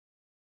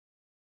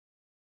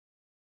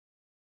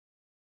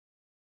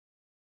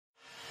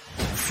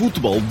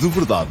Futebol de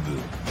Verdade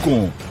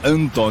com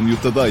António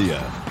Tadeia.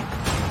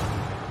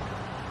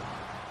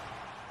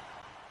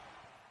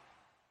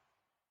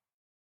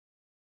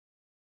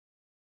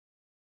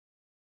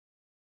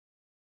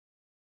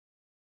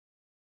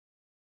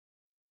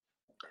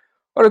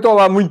 Ora, então,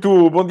 olá,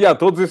 muito bom dia a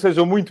todos e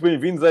sejam muito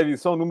bem-vindos à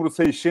edição número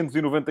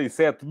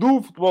 697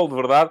 do Futebol de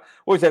Verdade.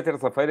 Hoje é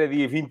terça-feira,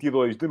 dia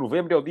 22 de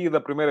novembro, é o dia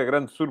da primeira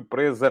grande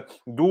surpresa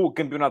do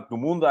Campeonato do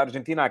Mundo. A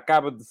Argentina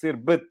acaba de ser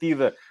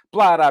batida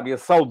pela Arábia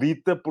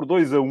Saudita por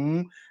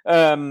 2-1.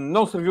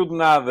 Não serviu de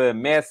nada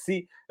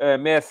Messi.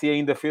 Messi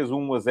ainda fez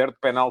 1-0 de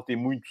penalti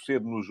muito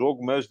cedo no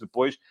jogo, mas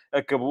depois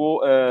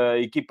acabou a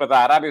equipa da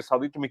Arábia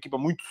Saudita, uma equipa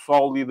muito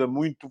sólida,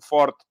 muito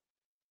forte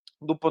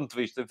do ponto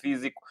de vista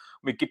físico,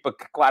 uma equipa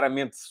que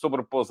claramente se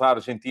sobrepôs à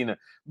Argentina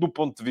do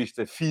ponto de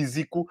vista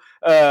físico,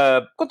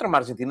 contra uma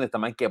Argentina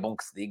também, que é bom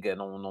que se diga,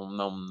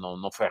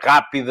 não foi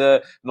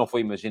rápida, não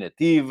foi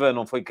imaginativa,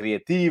 não foi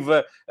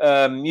criativa,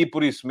 e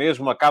por isso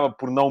mesmo acaba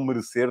por não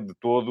merecer de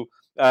todo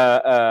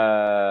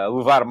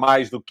levar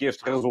mais do que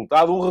este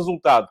resultado. Um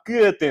resultado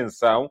que,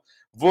 atenção,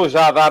 vou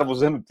já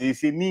dar-vos a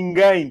notícia,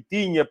 ninguém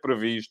tinha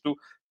previsto.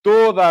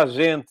 Toda a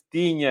gente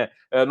tinha,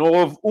 não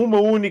houve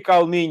uma única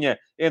alminha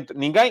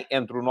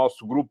entre o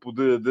nosso grupo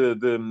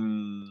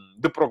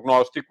de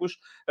prognósticos,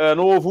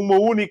 não houve uma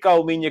única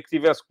alminha que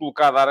tivesse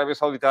colocado a Arábia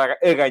Saudita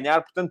a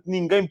ganhar, portanto,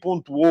 ninguém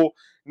pontuou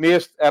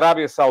neste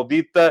Arábia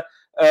Saudita,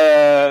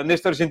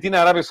 neste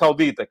Argentina-Arábia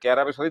Saudita, que a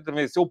Arábia Saudita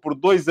venceu por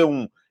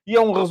 2-1. E é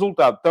um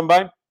resultado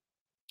também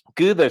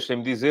que,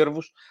 deixem-me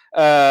dizer-vos,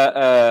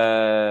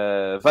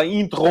 vai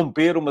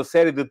interromper uma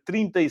série de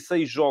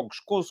 36 jogos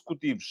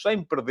consecutivos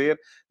sem perder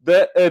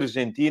da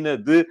Argentina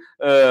de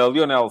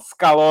Lionel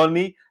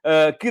Scaloni,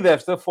 que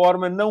desta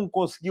forma não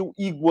conseguiu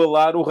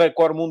igualar o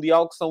recorde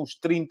mundial, que são os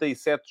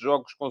 37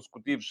 jogos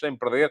consecutivos sem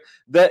perder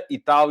da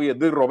Itália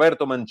de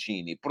Roberto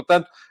Mancini.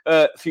 Portanto,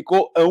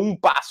 ficou a um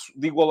passo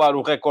de igualar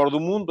o recorde do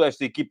mundo,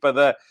 esta equipa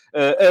da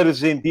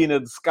Argentina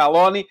de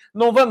Scaloni.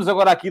 Não vamos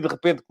agora aqui, de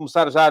repente,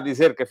 começar já a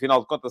dizer que, afinal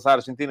de contas, a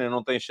Argentina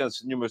não tem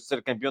chances nenhumas de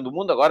ser campeão do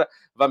mundo. Agora,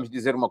 vamos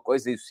dizer uma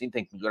coisa, isso sim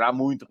tem que melhorar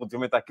muito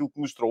relativamente àquilo que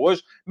mostrou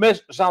hoje,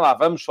 mas já lá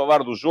vamos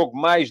falar do jogo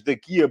mais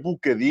daqui a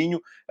bocadinho,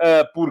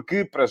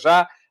 porque, para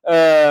já,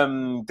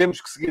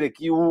 temos que seguir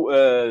aqui o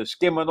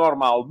esquema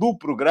normal do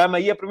programa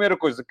e a primeira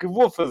coisa que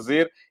vou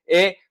fazer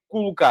é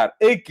colocar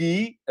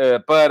aqui,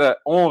 para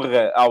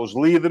honra aos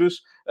líderes,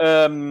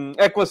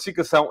 a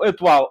classificação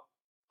atual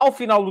ao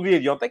final do dia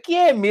de ontem, que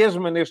é a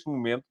mesma neste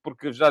momento,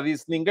 porque já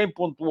disse, ninguém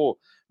pontuou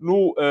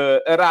no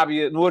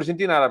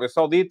Argentina-Arábia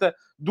Saudita,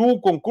 do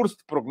concurso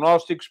de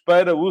prognósticos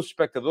para os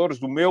espectadores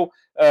do meu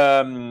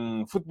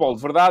Futebol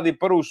de Verdade e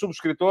para os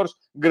subscritores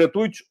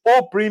gratuitos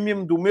ou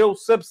premium do meu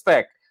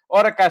Substack.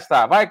 Ora, cá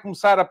está. Vai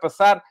começar a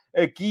passar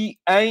aqui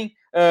em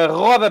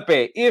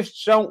rodapé.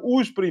 Estes são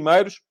os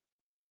primeiros.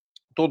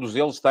 Todos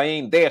eles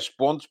têm 10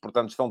 pontos,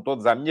 portanto estão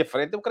todos à minha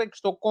frente. Eu creio que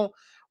estou com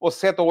ou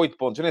 7 ou 8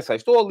 pontos, eu nem sei.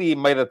 Estou ali em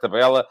meio da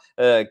tabela,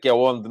 que é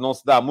onde não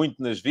se dá muito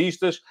nas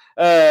vistas.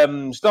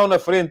 Estão na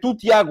frente o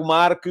Tiago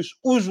Marques,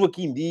 o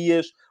Joaquim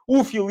Dias,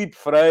 o Filipe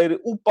Freire,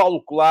 o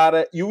Paulo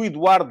Clara e o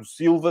Eduardo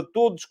Silva,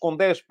 todos com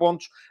 10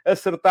 pontos,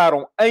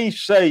 acertaram em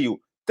cheio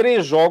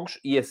 3 jogos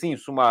e assim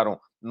somaram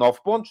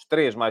 9 pontos,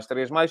 3 mais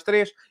 3 mais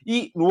 3,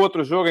 e no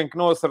outro jogo em que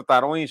não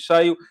acertaram em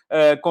cheio,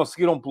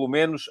 conseguiram pelo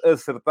menos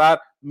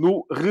acertar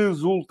no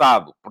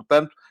resultado.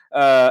 Portanto,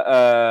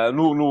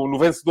 no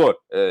vencedor.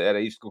 Era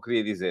isto que eu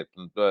queria dizer.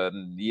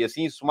 E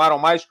assim somaram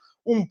mais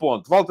um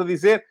ponto. Volto a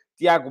dizer,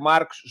 Tiago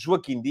Marques,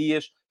 Joaquim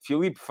Dias,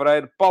 Filipe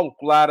Freire, Paulo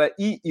Clara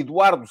e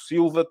Eduardo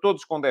Silva,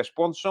 todos com 10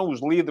 pontos, são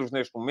os líderes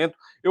neste momento.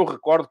 Eu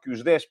recordo que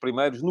os 10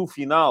 primeiros, no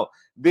final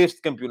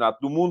deste Campeonato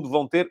do Mundo,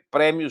 vão ter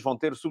prémios, vão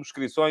ter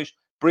subscrições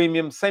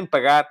premium sem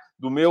pagar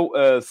do meu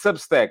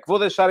Substack. Vou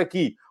deixar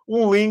aqui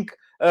um link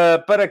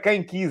para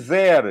quem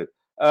quiser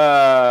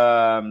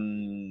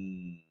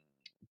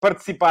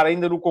participar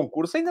ainda no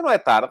concurso. Ainda não é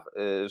tarde.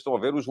 Estão a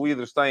ver, os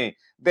líderes têm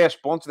 10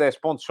 pontos. 10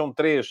 pontos são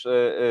 3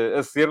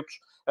 acertos.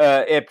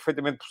 É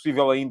perfeitamente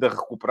possível ainda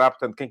recuperar.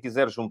 Portanto, quem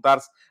quiser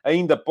juntar-se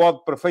ainda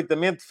pode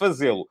perfeitamente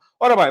fazê-lo.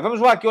 Ora bem,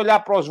 vamos lá aqui olhar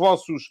para os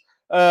vossos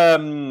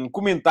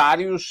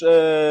comentários.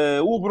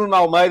 O Bruno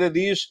Almeida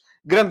diz: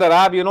 Grande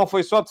Arábia não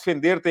foi só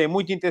defender, tem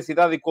muita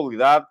intensidade e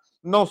qualidade,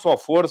 não só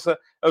força.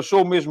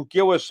 Achou o mesmo que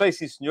eu, achei,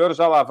 sim senhor.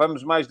 Já lá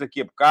vamos mais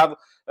daqui a bocado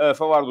a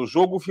falar do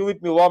jogo. O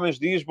Filipe Mil Homens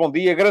diz: bom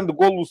dia, grande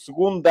golo, o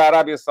segundo da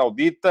Arábia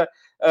Saudita.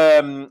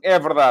 É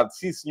verdade,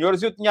 sim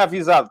senhores. Eu tinha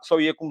avisado que só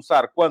ia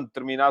começar quando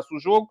terminasse o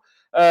jogo.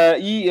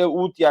 E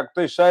o Tiago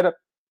Teixeira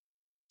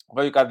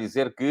veio cá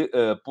dizer que,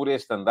 por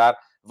este andar,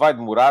 vai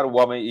demorar. O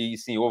homem, e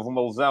sim, houve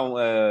uma lesão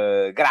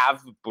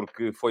grave,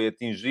 porque foi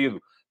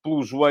atingido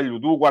pelo joelho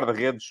do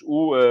guarda-redes,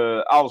 o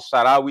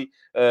Al-Sharawi,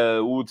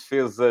 o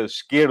defesa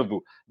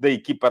esquerdo da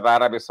equipa da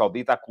Arábia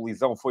Saudita. A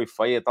colisão foi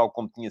feia, tal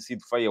como tinha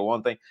sido feia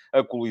ontem,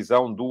 a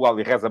colisão do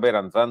Alireza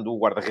Beiranvand, do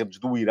guarda-redes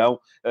do Irão,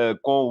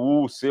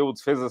 com o seu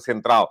defesa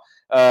central.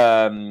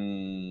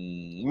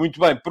 Muito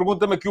bem.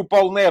 Pergunta-me aqui o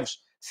Paulo Neves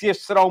se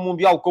este será um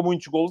Mundial com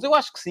muitos golos. Eu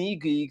acho que sim,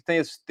 e que tem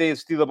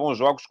assistido a bons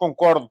jogos.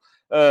 Concordo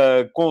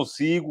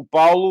consigo,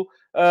 Paulo.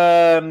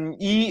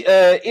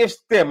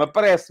 Este tema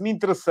parece-me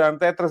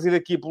interessante, é trazido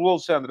aqui pelo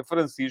Alexandre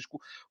Francisco.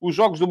 Os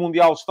Jogos do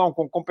Mundial estão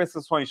com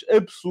compensações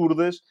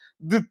absurdas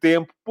de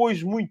tempo,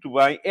 pois muito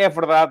bem, é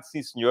verdade,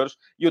 sim senhores,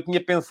 e eu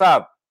tinha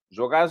pensado,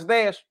 jogo às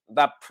 10,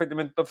 dá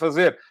perfeitamente para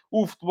fazer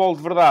o futebol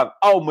de verdade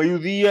ao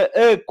meio-dia.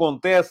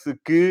 Acontece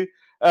que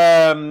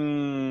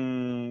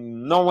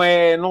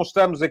não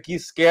estamos aqui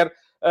sequer.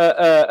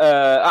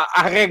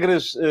 Há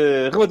regras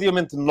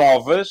relativamente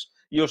novas,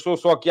 e eu estou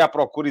só aqui à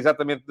procura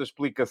exatamente da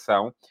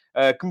explicação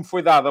que me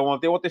foi dada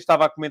ontem. Ontem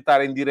estava a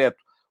comentar em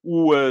direto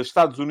o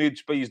Estados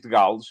Unidos, país de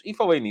Gales, e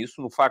falei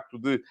nisso, no facto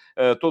de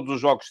todos os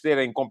jogos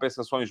terem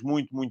compensações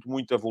muito, muito,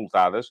 muito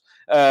avultadas.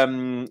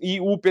 E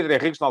o Pedro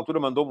Henriques, na altura,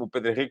 mandou-me, o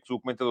Pedro Henriques, o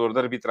comentador de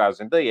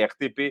arbitragem da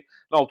RTP,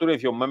 na altura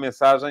enviou-me uma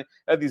mensagem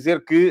a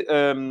dizer que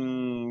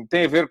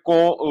tem a ver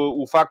com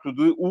o facto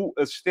de o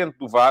assistente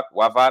do VAR,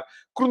 o AVAR,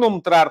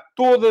 cronometrar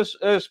todas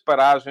as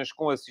paragens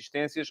com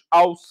assistências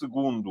ao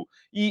segundo.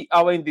 E,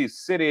 além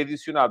disso, serem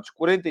adicionados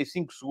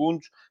 45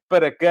 segundos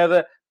para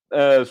cada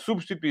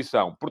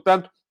substituição.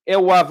 Portanto, é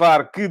o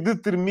AVAR que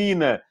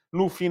determina,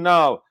 no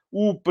final,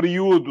 o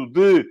período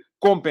de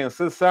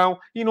compensação,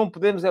 e não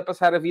podemos é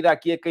passar a vida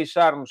aqui a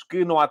queixar-nos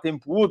que não há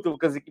tempo útil,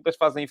 que as equipas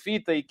fazem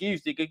fita, e que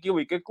isto, e que aquilo,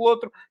 e que aquilo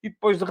outro, e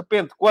depois, de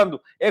repente,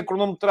 quando é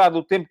cronometrado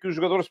o tempo que os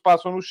jogadores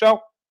passam no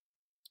chão,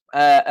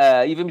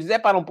 e vamos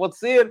dizer, não pode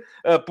ser,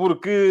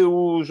 porque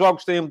os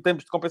jogos têm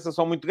tempos de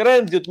compensação muito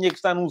grandes, eu tinha que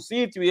estar num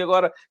sítio e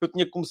agora eu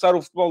tinha que começar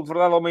o futebol de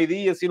verdade ao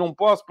meio-dia, assim não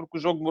posso, porque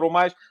o jogo demorou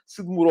mais.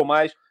 Se demorou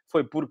mais,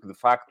 foi porque, de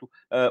facto,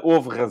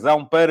 houve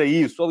razão para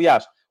isso.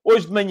 Aliás,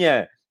 hoje de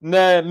manhã,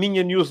 na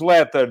minha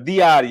newsletter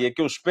diária,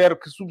 que eu espero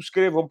que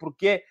subscrevam,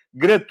 porque é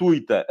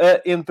gratuita,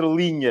 Entre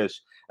Linhas,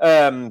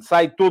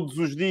 sai todos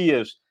os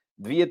dias.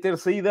 Devia ter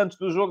saído antes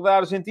do jogo da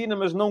Argentina,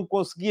 mas não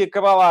consegui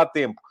acabar lá a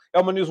tempo. É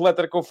uma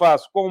newsletter que eu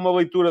faço com uma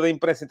leitura da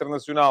imprensa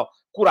internacional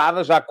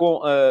curada, já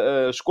com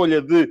a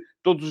escolha de,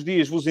 todos os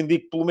dias, vos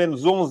indico pelo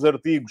menos 11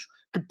 artigos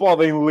que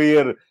podem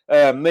ler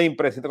na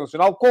imprensa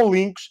internacional, com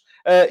links.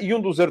 E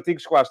um dos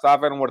artigos que lá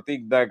estava era um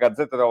artigo da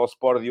Gazzetta dello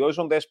Sport de hoje,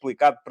 onde é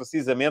explicado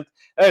precisamente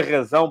a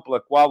razão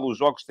pela qual os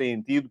jogos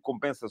têm tido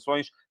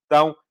compensações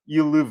tão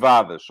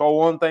elevadas. Só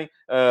ontem,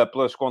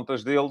 pelas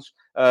contas deles,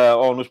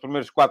 ou nos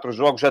primeiros 4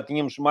 jogos, já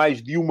tínhamos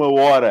mais de 1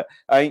 hora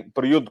em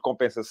período de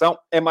compensação.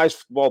 É mais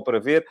futebol para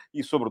ver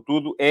e,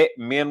 sobretudo, é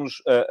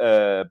menos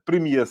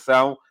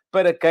premiação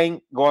para quem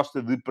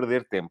gosta de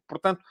perder tempo.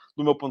 Portanto,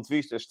 do meu ponto de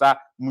vista,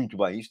 está muito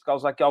bem. Isto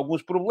causa aqui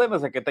alguns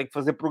problemas, é que tem que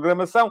fazer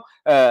programação.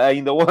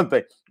 Ainda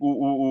ontem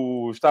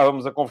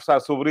estávamos a conversar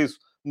sobre isso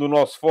no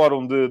nosso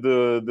fórum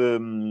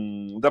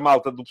da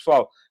malta do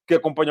pessoal que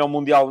acompanha o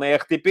Mundial na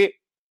RTP,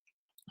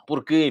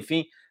 porque,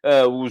 enfim,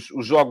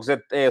 os jogos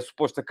é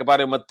suposto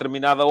acabarem a uma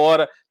determinada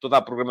hora, toda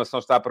a programação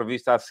está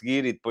prevista a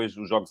seguir e depois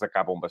os jogos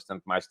acabam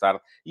bastante mais tarde.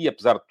 E,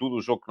 apesar de tudo,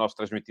 o jogo que nós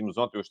transmitimos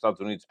ontem, os Estados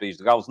Unidos, país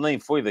de Gales, nem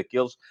foi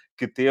daqueles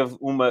que teve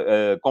uma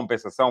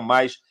compensação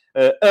mais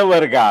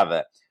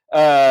alargada.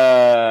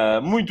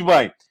 Muito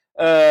bem.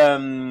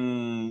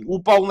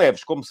 O Paulo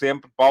Neves, como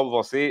sempre, Paulo,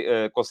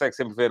 você consegue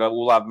sempre ver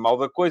o lado mau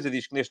da coisa,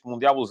 diz que neste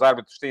Mundial os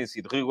árbitros têm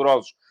sido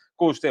rigorosos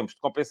com os tempos de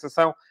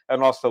compensação. A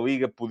nossa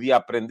Liga podia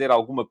aprender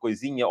alguma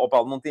coisinha.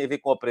 Paulo, não tem a ver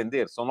com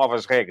aprender, são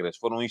novas regras,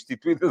 foram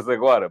instituídas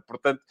agora.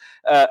 Portanto,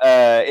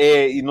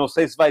 e não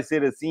sei se vai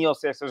ser assim ou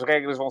se estas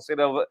regras vão ser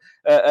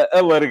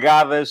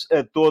alargadas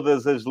a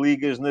todas as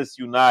ligas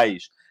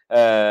nacionais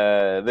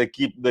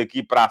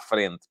daqui para a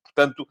frente.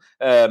 Portanto,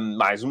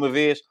 mais uma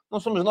vez, não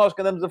somos nós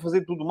que andamos a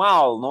fazer tudo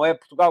mal, não é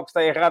Portugal que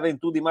está errado em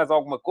tudo e mais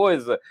alguma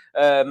coisa,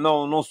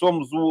 não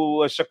somos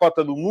a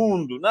chacota do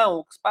mundo, não.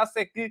 O que se passa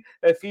é que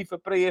a FIFA,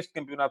 para este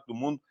Campeonato do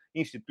Mundo,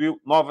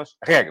 instituiu novas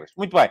regras.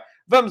 Muito bem,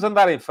 vamos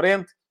andar em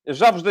frente.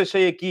 Já vos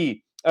deixei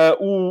aqui a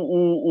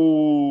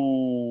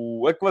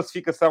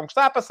classificação que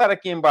está a passar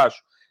aqui em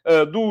baixo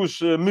dos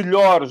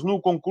melhores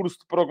no concurso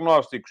de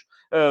prognósticos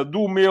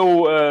do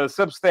meu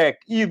Substack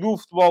e do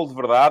Futebol de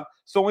Verdade.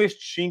 São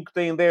estes 5 que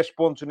têm 10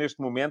 pontos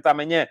neste momento.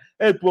 Amanhã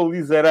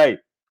atualizarei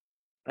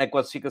a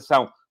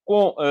classificação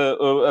com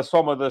a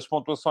soma das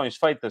pontuações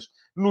feitas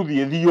no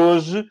dia de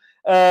hoje.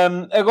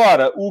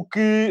 Agora, o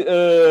que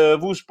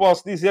vos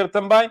posso dizer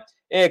também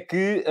é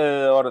que...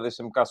 ora,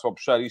 deixa-me cá só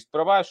puxar isto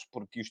para baixo,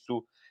 porque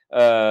isto...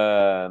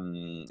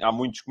 há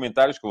muitos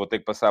comentários que eu vou ter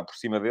que passar por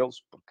cima deles,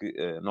 porque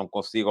não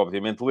consigo,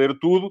 obviamente, ler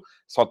tudo.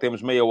 Só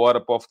temos meia hora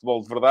para o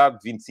futebol de verdade,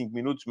 25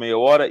 minutos, meia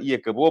hora, e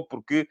acabou,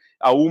 porque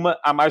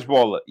há mais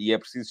bola, e é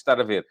preciso estar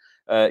a ver.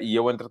 E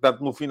eu,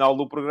 entretanto, no final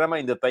do programa,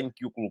 ainda tenho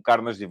que o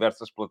colocar nas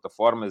diversas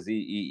plataformas,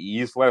 e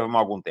isso leva-me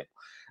algum tempo.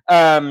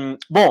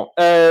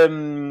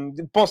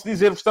 Posso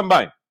dizer-vos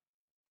também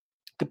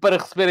que para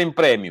receberem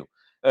prémio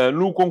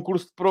no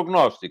concurso de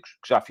prognósticos,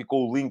 que já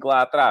ficou o link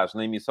lá atrás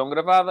na emissão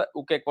gravada,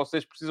 o que é que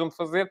vocês precisam de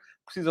fazer?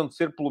 Precisam de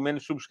ser, pelo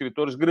menos,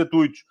 subscritores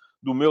gratuitos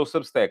do meu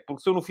Substack.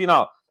 Porque se eu, no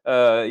final,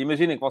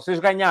 imaginem que vocês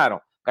ganharam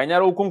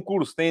o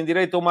concurso, têm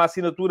direito a uma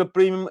assinatura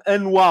premium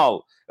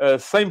anual,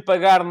 sem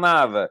pagar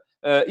nada,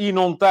 e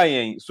não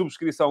têm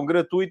subscrição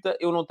gratuita,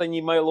 eu não tenho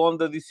e-mail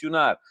onde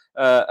adicionar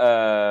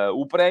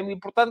o prémio e,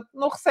 portanto,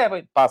 não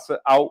recebem. Passa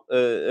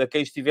a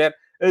quem estiver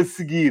a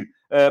seguir.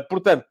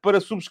 Portanto, para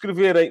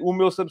subscreverem o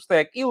meu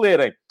Substack e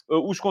lerem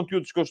os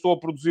conteúdos que eu estou a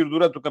produzir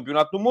durante o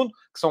Campeonato do Mundo,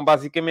 que são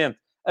basicamente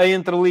a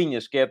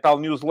Entrelinhas, que é a tal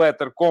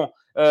newsletter com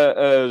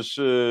as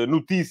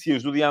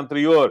notícias do dia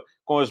anterior,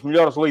 com as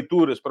melhores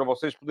leituras para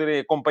vocês poderem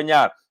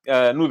acompanhar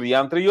no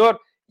dia anterior.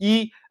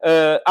 E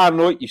à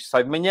noite, isto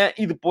sai de manhã,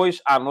 e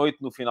depois, à noite,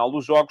 no final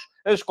dos jogos,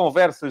 as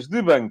conversas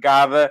de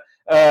bancada,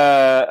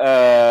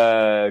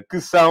 que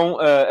são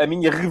a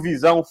minha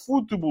revisão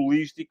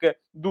futebolística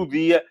do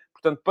dia.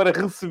 Portanto, para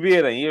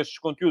receberem estes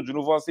conteúdos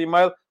no vosso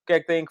e-mail, o que é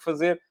que têm que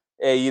fazer?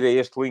 É ir a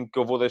este link que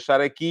eu vou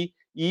deixar aqui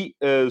e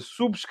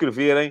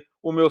subscreverem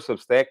o meu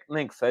Substack,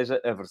 nem que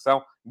seja a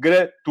versão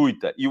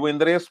gratuita. E o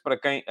endereço, para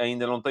quem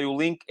ainda não tem o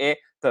link, é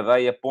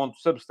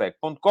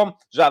tadeia.substack.com.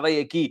 Já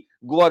dei aqui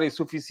glória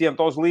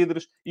suficiente aos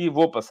líderes e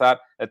vou passar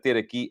a ter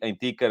aqui em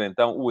ticker,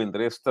 então, o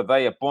endereço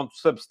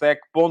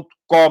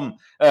tadeia.substack.com.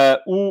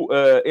 O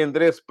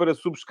endereço para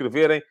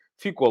subscreverem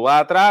ficou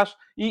lá atrás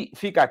e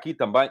fica aqui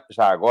também,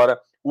 já agora,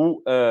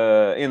 o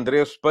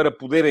endereço para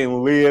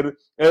poderem ler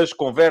as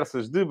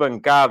conversas de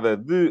bancada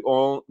de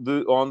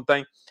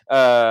ontem,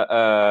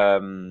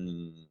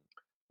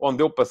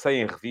 onde eu passei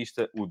em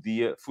revista o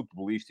dia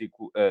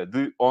futebolístico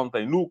de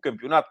ontem no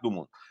Campeonato do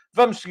Mundo.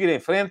 Vamos seguir em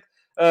frente.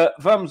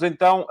 Vamos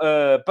então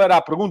para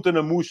a pergunta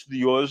na mousse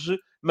de hoje.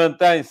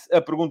 Mantém-se a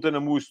pergunta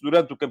na mousse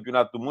durante o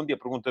Campeonato do Mundo e a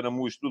pergunta na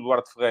mousse do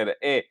Duarte Ferreira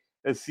é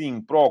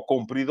assim para o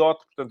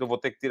compridote. Portanto, eu vou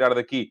ter que tirar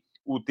daqui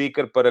o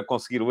ticker para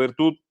conseguir ler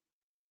tudo.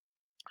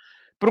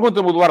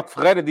 Pergunta-me o Duarte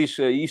Ferreira, diz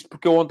isto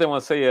porque eu ontem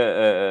lancei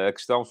a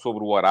questão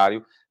sobre o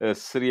horário,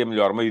 se seria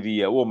melhor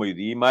meio-dia ou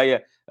meio-dia e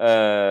meia,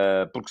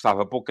 porque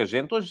estava pouca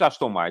gente. Hoje já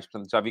estão mais,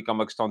 portanto já vi que é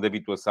uma questão de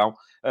habituação.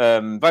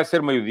 Vai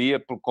ser meio-dia,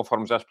 porque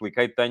conforme já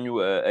expliquei, tenho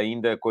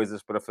ainda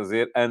coisas para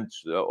fazer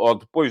antes ou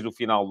depois do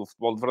final do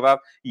futebol de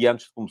verdade e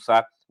antes de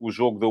começar o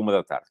jogo da 1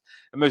 da tarde.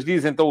 Mas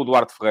diz então o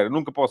Duarte Ferreira,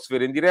 nunca posso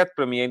ver em direto,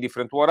 para mim é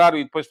indiferente o horário,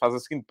 e depois faz a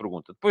seguinte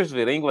pergunta. Depois de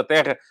ver a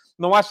Inglaterra,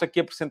 não acha que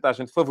a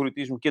percentagem de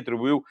favoritismo que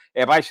atribuiu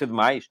é baixa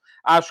demais?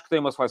 Acho que tem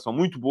uma seleção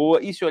muito boa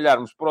e se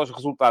olharmos para os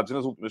resultados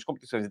nas últimas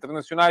competições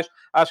internacionais,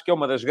 acho que é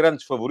uma das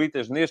grandes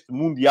favoritas neste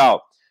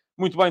Mundial.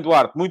 Muito bem,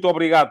 Duarte, muito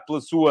obrigado pela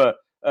sua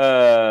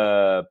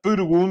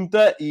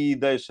pergunta e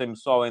deixem-me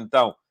só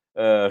então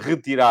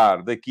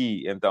retirar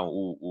daqui então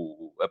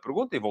a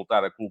pergunta e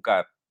voltar a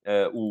colocar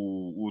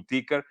o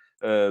ticker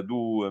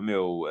do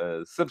meu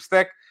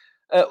Substack.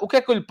 O que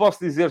é que eu lhe posso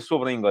dizer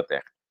sobre a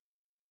Inglaterra?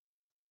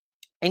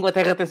 A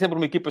Inglaterra tem sempre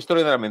uma equipa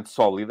extraordinariamente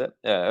sólida.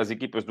 As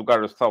equipas do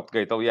Gareth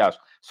Southgate, aliás,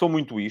 são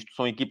muito isto.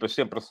 São equipas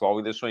sempre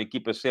sólidas, são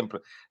equipas sempre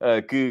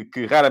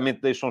que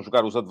raramente deixam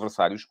jogar os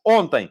adversários.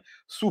 Ontem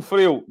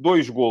sofreu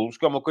 2 golos,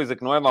 que é uma coisa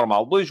que não é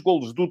normal. 2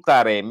 golos do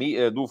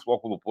Taremi, do Futebol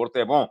Clube do Porto.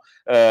 É bom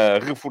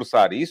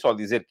reforçar isso, ou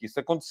dizer que isso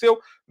aconteceu.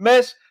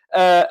 Mas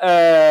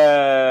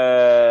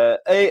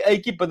a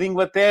equipa de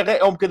Inglaterra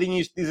é um bocadinho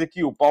isto que diz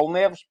aqui o Paulo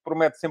Neves.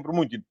 Promete sempre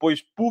muito e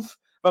depois, puf,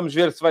 vamos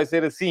ver se vai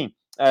ser assim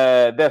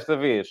desta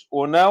vez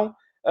ou não,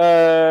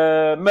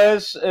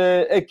 mas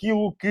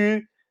aquilo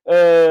que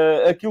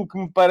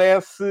me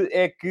parece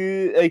é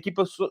que a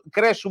equipa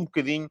cresce um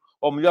bocadinho,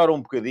 ou melhora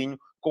um bocadinho,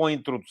 com a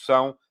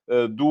introdução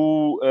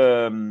do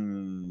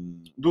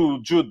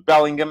Jude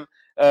Bellingham,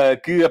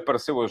 que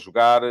apareceu a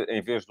jogar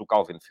em vez do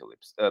Calvin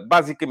Phillips.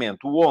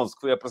 Basicamente, o 11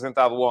 que foi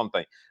apresentado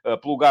ontem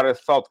pelo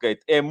Gareth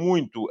Southgate é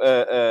muito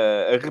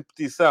a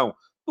repetição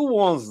do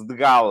 11 de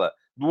gala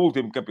do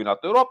último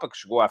Campeonato da Europa, que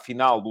chegou à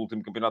final do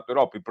último Campeonato da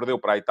Europa e perdeu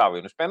para a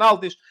Itália nos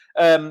penaltis,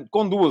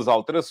 com 2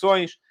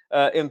 alterações.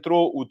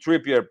 Entrou o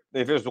Trippier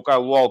em vez do Kyle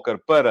Walker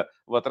para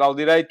o lateral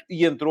direito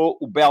e entrou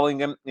o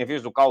Bellingham em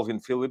vez do Calvin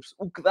Phillips,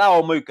 o que dá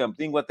ao meio-campo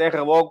de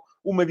Inglaterra logo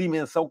uma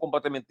dimensão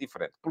completamente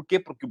diferente. Porquê?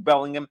 Porque o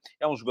Bellingham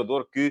é um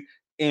jogador que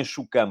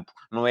enche o campo.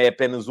 Não é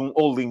apenas um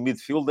holding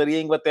midfielder. E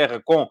a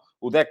Inglaterra, com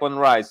o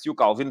Declan Rice e o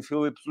Calvin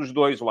Phillips, os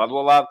dois, lado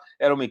a lado,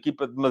 era uma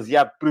equipa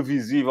demasiado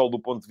previsível do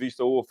ponto de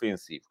vista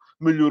ofensivo.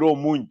 Melhorou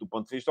muito do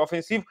ponto de vista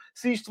ofensivo.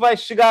 Se isto vai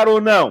chegar ou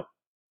não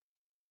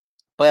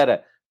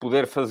para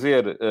poder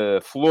fazer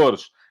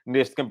flores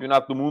neste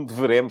Campeonato do Mundo,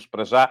 veremos.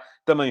 Para já,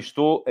 também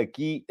estou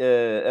aqui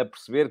a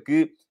perceber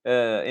que,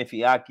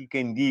 enfim, há aqui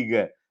quem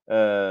diga...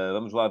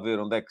 vamos lá ver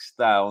onde é que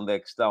está.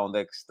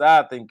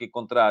 Tenho que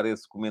encontrar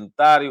esse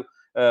comentário.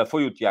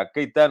 Foi o Tiago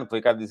Caetano, que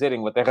veio cá dizer: a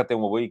Inglaterra tem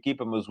uma boa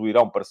equipa, mas o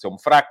Irão pareceu-me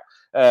fraco.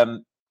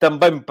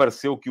 Também me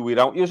pareceu que o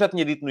Irão... Eu já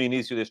tinha dito no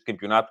início deste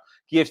campeonato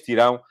que este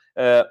Irão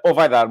ou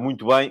vai dar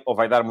muito bem ou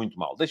vai dar muito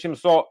mal. Deixem-me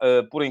só,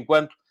 por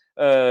enquanto,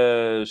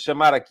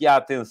 chamar aqui a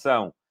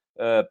atenção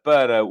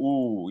para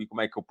o... E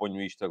como é que eu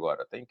ponho isto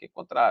agora? Tenho que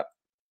encontrar...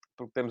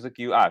 Porque temos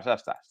aqui... já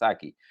está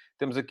aqui.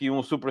 Temos aqui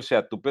um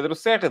superchat do Pedro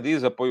Serra,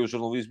 diz: apoio o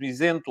jornalismo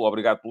isento,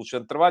 obrigado pelo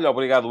excelente trabalho,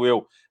 obrigado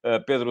eu,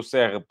 Pedro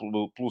Serra,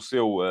 pelo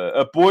seu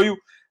apoio.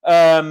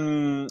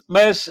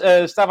 Mas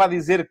estava a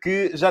dizer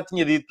que já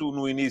tinha dito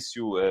no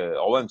início,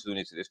 ou antes do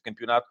início deste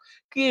campeonato,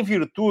 que em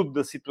virtude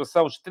da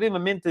situação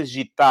extremamente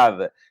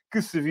agitada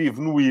que se vive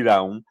no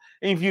Irão,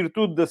 em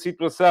virtude da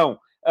situação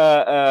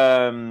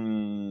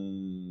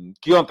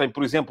que ontem,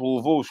 por exemplo,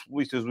 levou os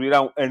futebolistas do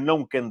Irão a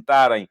não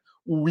cantarem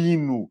o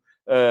hino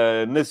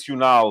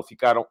nacional,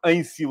 ficaram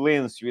em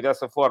silêncio e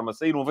dessa forma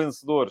saíram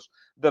vencedores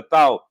da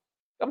tal,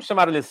 vamos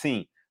chamar-lhe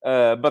assim,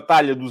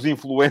 batalha dos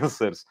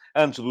influencers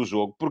antes do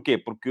jogo. Porquê?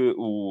 Porque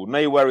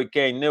nem o Harry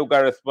Kane, nem o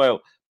Gareth Bale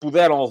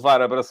puderam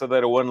levar a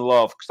braçadeira One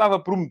Love, que estava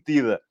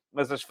prometida,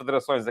 mas as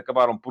federações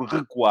acabaram por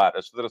recuar,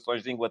 as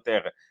federações de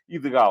Inglaterra e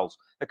de Gales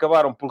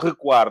acabaram por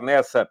recuar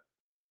nessa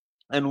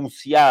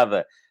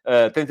anunciada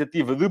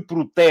tentativa de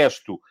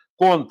protesto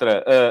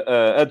contra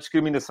a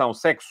discriminação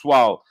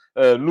sexual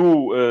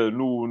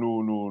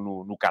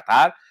no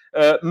Catar,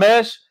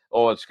 mas,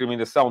 ou a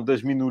discriminação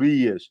das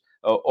minorias,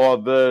 ou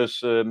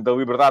da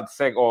liberdade,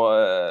 ou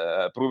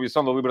a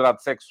proibição da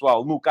liberdade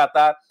sexual no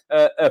Catar,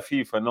 a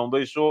FIFA não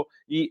deixou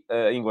e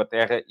a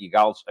Inglaterra e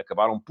Gales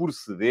acabaram por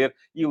ceder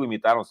e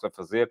limitaram-se a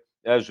fazer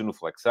a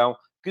genuflexão,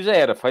 que já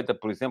era feita,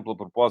 por exemplo, a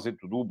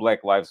propósito do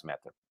Black Lives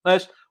Matter.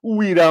 Mas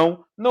o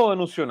Irão não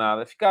anunciou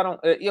nada. Ficaram...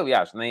 E,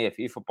 aliás, nem a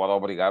FIFA pode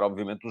obrigar,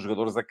 obviamente, os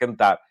jogadores a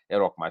cantar.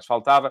 Era o que mais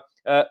faltava.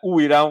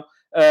 O Irão...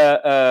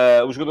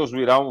 os jogadores do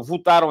Irão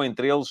votaram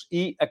entre eles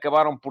e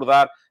acabaram por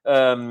dar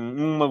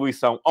uma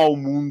lição ao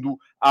mundo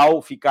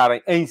ao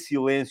ficarem em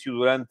silêncio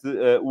durante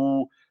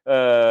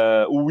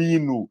o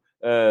hino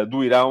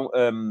do Irão,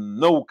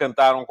 não o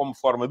cantaram como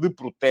forma de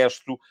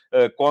protesto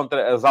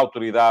contra as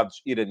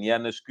autoridades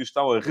iranianas que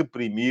estão a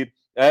reprimir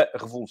a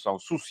revolução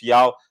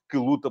social que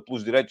luta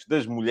pelos direitos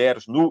das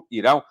mulheres no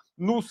Irão,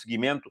 no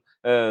seguimento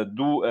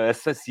do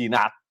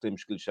assassinato,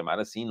 temos que lhe chamar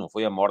assim, não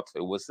foi a morte,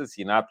 foi o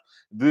assassinato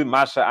de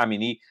Mahsa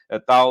Amini, a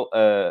tal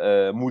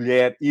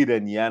mulher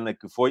iraniana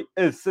que foi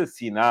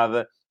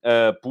assassinada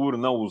por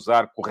não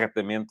usar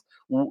corretamente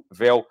o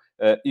véu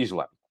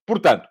islâmico.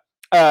 Portanto,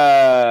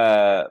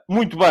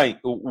 muito bem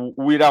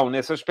o Irão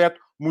nesse aspecto,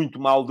 muito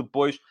mal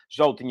depois,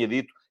 já o tinha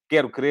dito,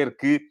 quero crer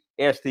que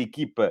esta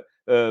equipa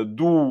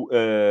do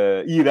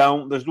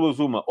Irão, das duas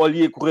uma, ou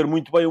lhe ia correr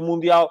muito bem o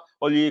Mundial,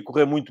 ou lhe ia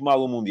correr muito mal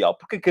o Mundial,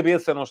 porque a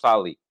cabeça não está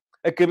ali.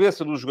 A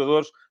cabeça dos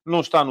jogadores não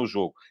está no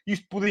jogo.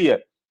 Isto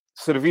podia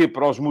servir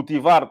para os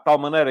motivar de tal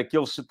maneira que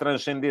eles se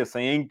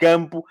transcendessem em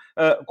campo,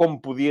 como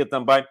podia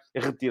também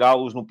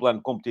retirá-los no plano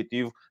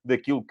competitivo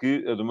daquilo que,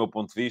 do meu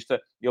ponto de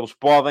vista, eles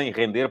podem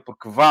render,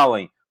 porque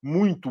valem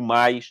muito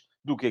mais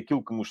do que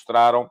aquilo que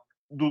mostraram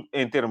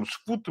em termos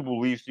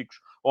futebolísticos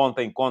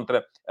ontem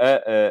contra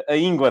a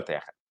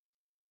Inglaterra.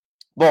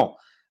 Bom,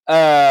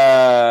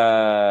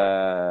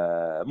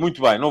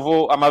 muito bem, não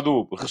vou...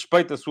 Amadou,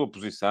 respeito a sua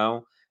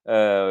posição.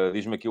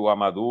 Diz-me aqui o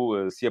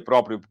Amadou, se a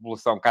própria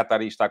população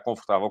catarí está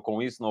confortável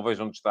com isso, não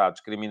vejo onde está a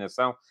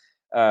discriminação.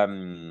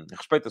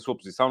 Respeito a sua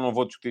posição, não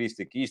vou discutir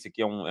isto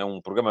aqui é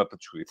um programa para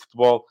discutir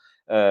futebol.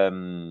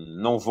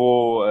 Não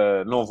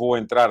vou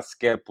entrar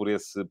sequer por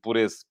esse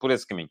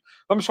caminho.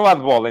 Vamos falar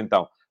de bola,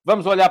 então.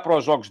 Vamos olhar para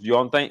os jogos de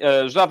ontem.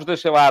 Já vos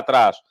deixei lá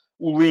atrás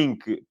o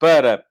link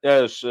para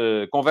as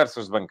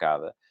conversas de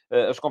bancada.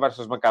 As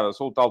conversas de bancada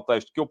são o tal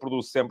texto que eu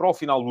produzo sempre ao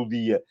final do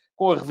dia,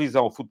 com a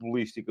revisão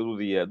futebolística do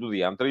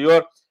dia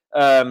anterior.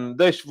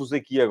 Deixo-vos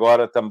aqui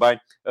agora também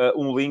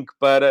um link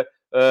para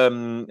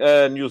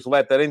a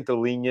newsletter Entre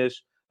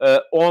Linhas,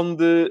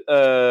 onde,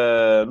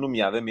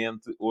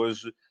 nomeadamente,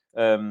 hoje...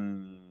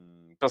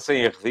 passei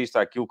em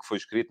revista aquilo que foi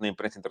escrito na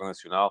imprensa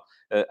internacional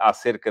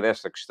acerca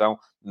desta questão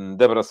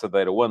da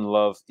braçadeira One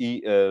Love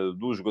e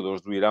dos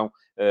jogadores do Irão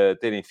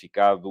terem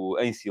ficado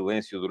em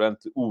silêncio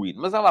durante o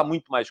hino. Mas há lá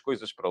muito mais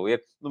coisas para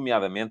ler,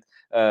 nomeadamente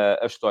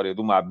a história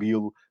do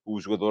Mabilo, o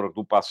jogador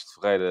do Passos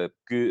de Ferreira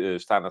que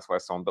está na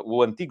seleção,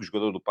 o antigo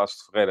jogador do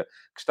Passos de Ferreira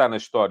que está na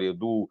história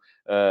que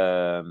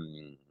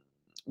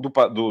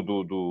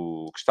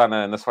está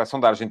na seleção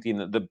da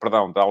Argentina, da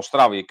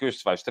Austrália, que hoje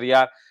se vai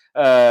estrear.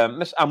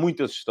 Mas há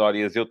muitas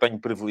histórias, eu tenho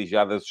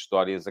privilegiado as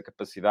histórias, a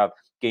capacidade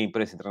que a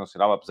imprensa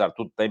internacional, apesar de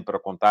tudo, tem para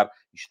contar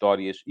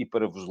histórias e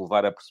para vos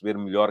levar a perceber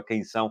melhor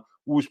quem são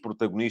os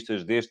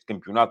protagonistas deste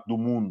campeonato do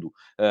mundo.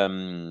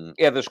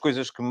 É das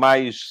coisas que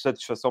mais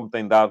satisfação me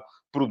tem dado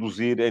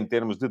produzir em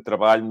termos de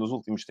trabalho nos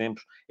últimos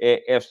tempos,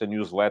 é esta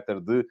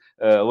newsletter de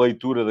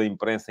leitura da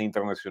imprensa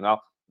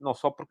internacional, não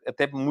só porque,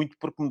 até muito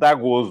porque me dá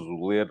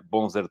gozo ler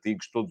bons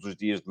artigos todos os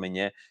dias de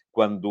manhã,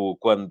 quando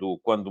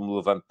me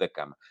levanto da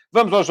cama.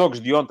 Vamos aos jogos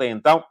de ontem,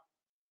 então,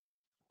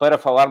 para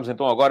falarmos,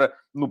 então, agora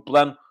no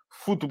plano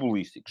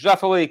futebolístico. Já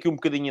falei aqui um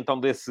bocadinho, então,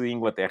 desse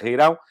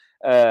Inglaterra-Irão.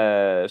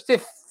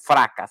 Esteve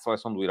fraca a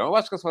seleção do Irão. Eu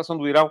acho que a seleção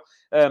do Irão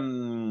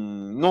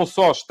não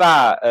só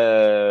está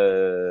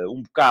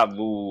um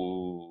bocado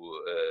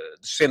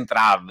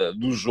descentrada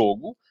do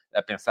jogo,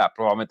 a pensar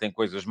provavelmente em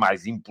coisas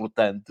mais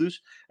importantes,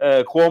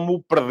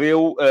 como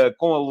perdeu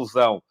com a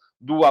lesão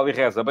do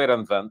Alireza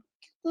Beiranvand,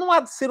 que não há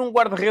de ser um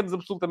guarda-redes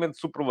absolutamente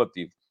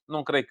superlativo.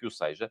 Não creio que o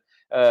seja.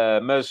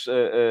 Mas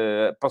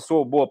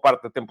passou boa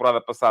parte da temporada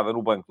passada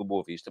no banco do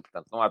Boa Vista,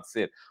 portanto não há de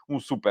ser um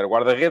super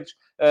guarda-redes,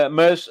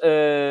 mas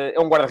é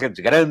um guarda-redes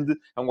grande,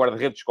 é um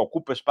guarda-redes que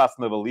ocupa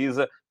espaço na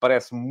baliza,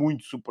 parece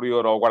muito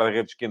superior ao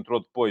guarda-redes que entrou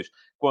depois,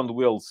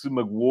 quando ele se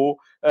magoou,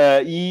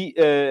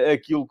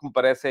 aquilo que me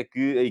parece é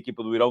que a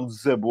equipa do Irão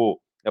desabou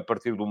a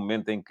partir do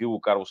momento em que o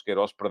Carlos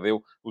Queiroz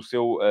perdeu o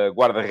seu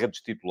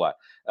guarda-redes titular.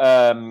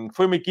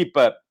 Foi uma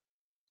equipa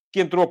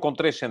que entrou com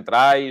 3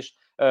 centrais,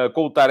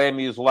 com o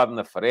Taremi isolado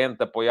na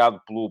frente,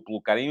 apoiado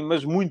pelo Karim,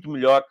 mas muito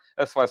melhor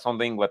a seleção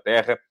da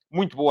Inglaterra.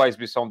 Muito boa a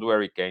exibição do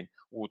Harry Kane,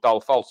 o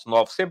tal falso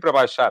 9, sempre a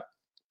baixar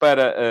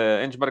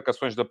em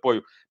desmarcações de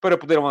apoio, para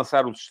poder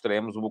lançar os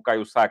extremos, o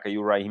Bukayo Saka e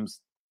o Raheem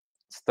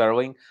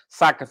Sterling.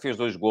 Saka fez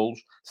 2 golos,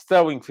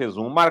 Sterling fez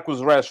 1.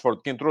 Marcus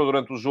Rashford, que entrou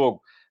durante o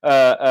jogo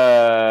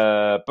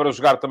para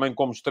jogar também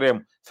como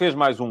extremo, fez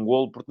mais um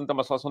golo. Portanto, é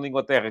uma seleção de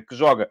Inglaterra que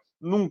joga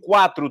num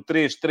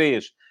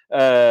 4-3-3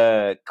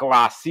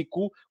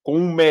 clássico, com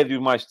um médio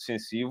mais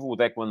defensivo, o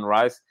Declan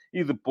Rice,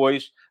 e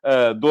depois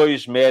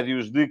 2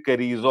 médios de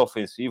cariz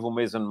ofensivo, o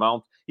Mason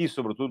Mount e,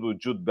 sobretudo, o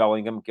Jude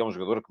Bellingham, que é um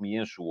jogador que me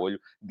enche o olho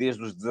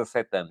desde os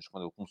 17 anos,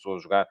 quando ele começou a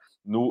jogar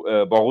no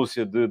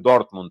Borussia de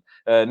Dortmund.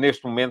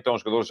 Neste momento é um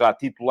jogador já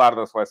titular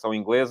da seleção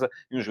inglesa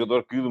e um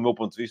jogador que, do meu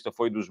ponto de vista,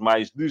 foi dos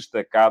mais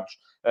destacados,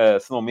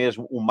 se não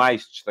mesmo o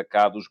mais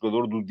destacado, o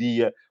jogador do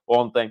dia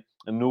ontem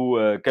no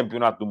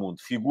Campeonato do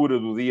Mundo. Figura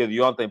do dia de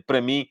ontem,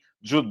 para mim,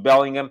 Jude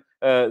Bellingham,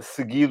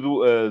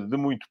 seguido de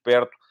muito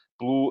perto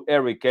pelo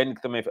Harry Kane,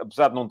 que também,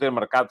 apesar de não ter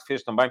marcado,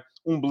 fez também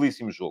um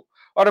belíssimo jogo.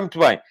 Ora, muito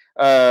bem,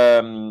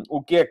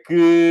 o que é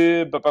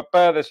que...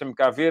 Deixa-me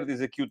cá ver, diz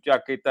aqui o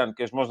Tiago Caetano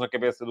que as mãos na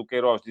cabeça do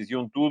Queiroz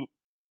diziam tudo.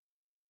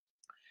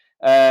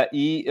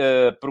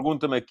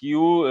 Pergunta-me aqui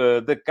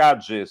o da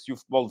Cadge se o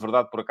Futebol de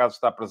Verdade, por acaso,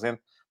 está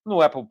presente no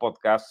Apple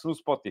Podcasts, no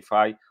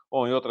Spotify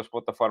ou em outras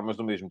plataformas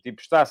do mesmo tipo.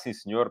 Está, sim,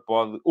 senhor.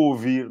 Pode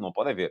ouvir, não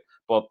pode ver,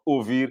 pode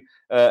ouvir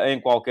em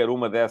qualquer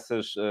uma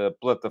dessas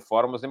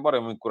plataformas, embora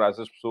eu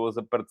encoraje as pessoas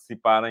a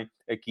participarem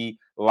aqui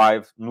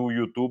live no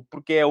YouTube,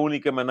 porque é a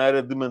única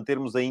maneira de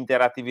mantermos a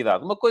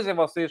interatividade. Uma coisa é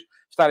vocês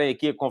estarem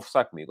aqui a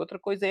conversar comigo, outra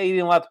coisa é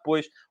irem lá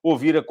depois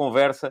ouvir a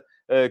conversa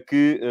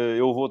que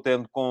eu vou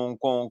tendo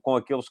com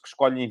aqueles que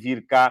escolhem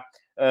vir cá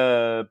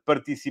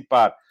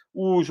participar.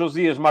 O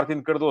Josias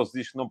Martins Cardoso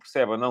diz que não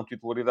percebe a não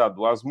titularidade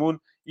do Azmoun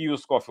e o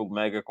Scofield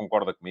Mega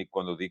concorda comigo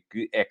quando eu digo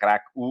que é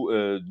craque o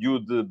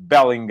Jude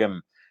Bellingham.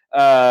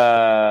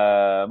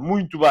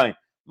 Muito bem.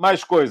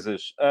 Mais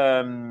coisas.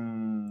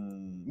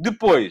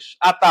 Depois,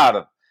 à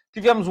tarde,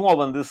 tivemos um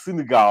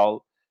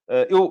Holanda-Senegal.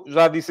 Eu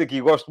já disse aqui,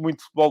 gosto muito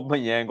de futebol de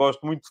manhã,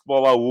 gosto muito de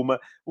futebol à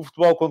uma. O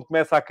futebol, quando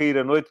começa a cair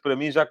à noite, para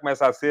mim, já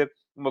começa a ser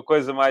uma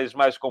coisa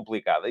mais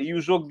complicada. E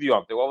o jogo de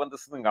ontem, o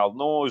Holanda-Senegal,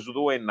 não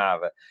ajudou em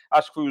nada.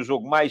 Acho que foi o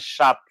jogo mais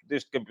chato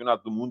deste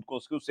Campeonato do Mundo.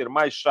 Conseguiu ser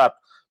mais chato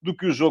do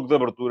que o jogo de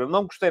abertura.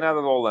 Não gostei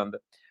nada da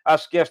Holanda.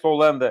 Acho que esta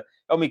Holanda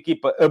é uma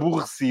equipa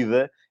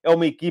aborrecida. É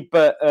uma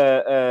equipa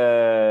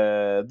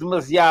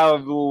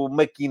demasiado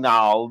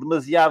maquinal,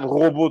 demasiado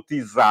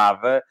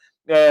robotizada,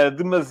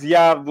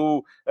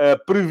 demasiado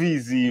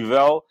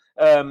previsível.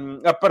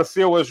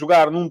 Apareceu a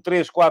jogar num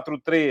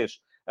 3-4-3,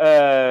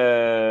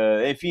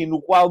 enfim,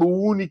 no qual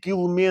o único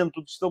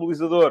elemento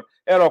destabilizador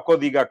era o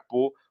Cody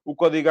Gakpo. O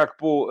Cody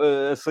Gakpo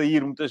a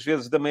sair muitas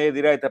vezes da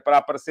meia-direita para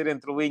aparecer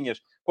entre linhas,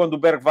 quando o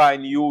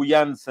Bergwijn e o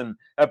Janssen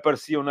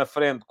apareciam na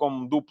frente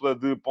como dupla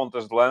de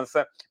pontas de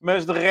lança.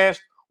 Mas, de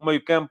resto, o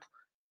meio-campo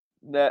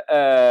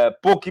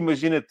pouco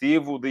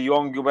imaginativo. O De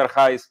Jong e o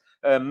Berghuis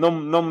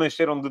não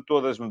mexeram de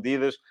todas as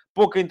medidas.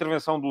 Pouca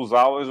intervenção dos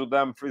alas, o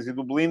Dumfries e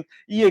do Blind.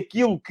 E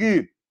aquilo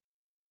que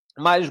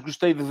mais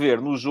gostei de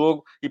ver no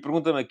jogo, e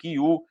pergunta-me aqui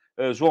o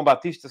João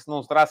Batista se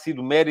não terá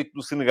sido mérito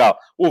do Senegal.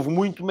 Houve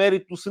muito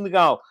mérito do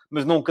Senegal,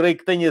 mas não creio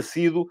que tenha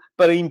sido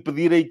para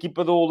impedir a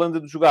equipa da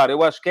Holanda de jogar.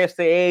 Eu acho que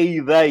esta é a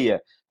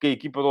ideia que a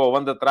equipa da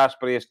Holanda traz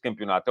para este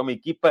campeonato. É uma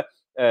equipa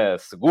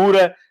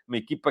segura, uma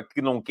equipa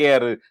que não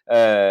quer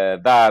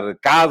dar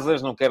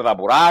casas, não quer dar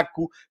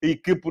buraco, e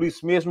que, por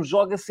isso mesmo,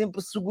 joga sempre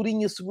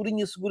segurinha,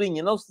 segurinha,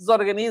 segurinha. Não se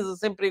desorganiza,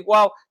 sempre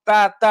igual.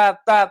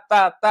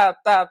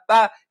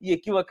 E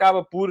aquilo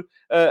acaba por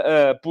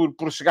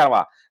chegar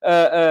lá.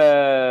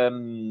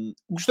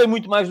 Gostei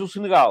muito mais do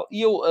Senegal.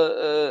 E eu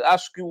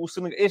acho que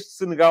este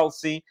Senegal,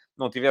 sim,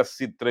 não tivesse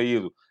sido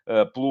traído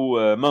pelo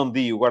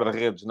Mendy, o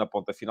guarda-redes, na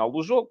ponta final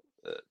do jogo.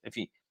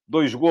 Enfim,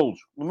 2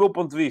 golos, no meu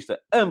ponto de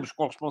vista, ambos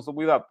com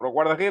responsabilidade para o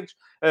guarda-redes,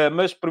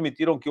 mas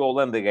permitiram que a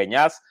Holanda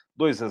ganhasse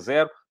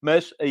 2-0.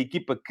 Mas a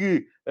equipa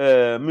que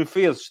me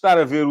fez estar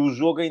a ver o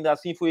jogo, ainda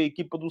assim, foi a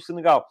equipa do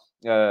Senegal.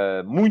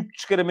 Muito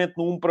descaramento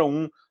no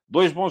 1-1,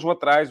 2 bons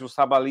laterais, o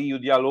Sabali e o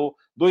Diallo,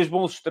 2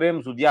 bons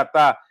extremos, o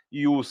Diatá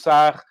e o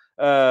Sarr,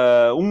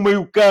 um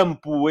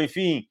meio-campo,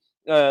 enfim,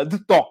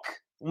 de toque.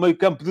 Um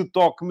meio-campo de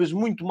toque, mas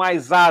muito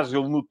mais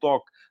ágil no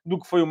toque do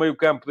que foi o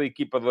meio-campo da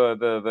equipa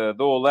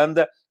da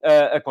Holanda.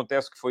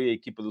 Acontece que foi a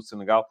equipa do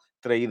Senegal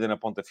traída na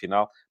ponta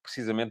final,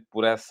 precisamente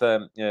por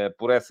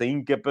essa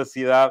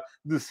incapacidade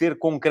de ser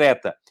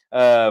concreta.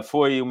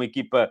 Foi uma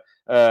equipa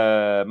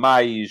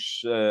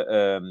mais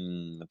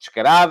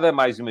descarada,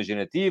 mais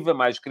imaginativa,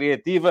 mais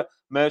criativa,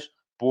 mas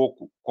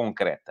pouco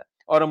concreta.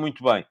 Ora,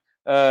 muito bem.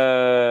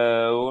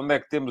 Onde é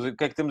que temos, o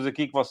que é que temos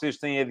aqui que vocês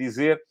têm a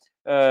dizer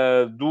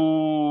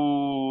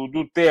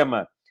do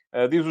tema?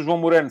 Diz o João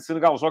Moreno,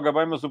 Senegal joga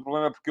bem, mas o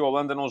problema é porque a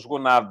Holanda não jogou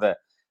nada.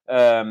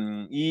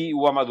 E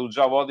o Amadou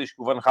Jaló diz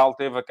que o Van Gaal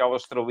teve aquela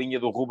estrelinha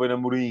do Ruben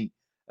Amorim.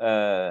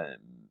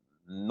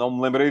 Não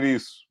me lembrei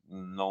disso.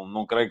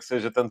 Não creio que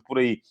seja tanto por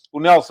aí. O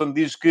Nelson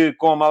diz que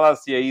com a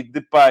Malásia e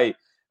Depay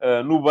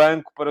no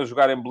banco para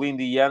jogar em Blind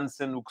e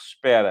Janssen, o que se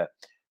espera.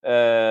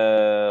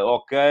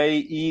 Ok,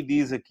 e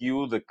diz aqui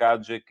o da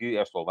Cadja que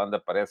esta Holanda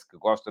parece que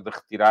gosta de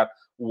retirar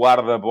o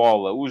ar da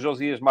bola. O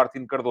Josias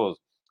Martins Cardoso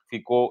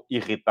ficou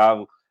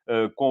irritado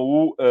com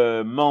o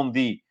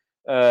Mondi.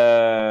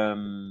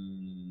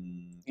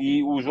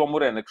 E o João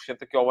Moreno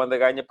acrescenta que a Holanda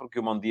ganha porque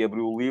o Mondi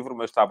abriu o livro,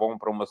 mas está bom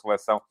para uma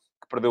seleção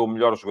que perdeu o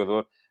melhor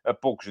jogador a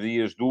poucos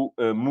dias do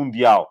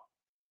Mundial.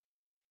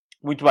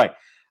 Muito bem.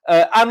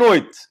 À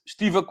noite,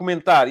 estive a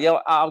comentar, e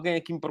há alguém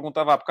aqui me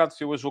perguntava há bocado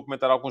se eu hoje vou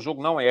comentar algum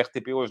jogo. Não, a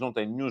RTP hoje não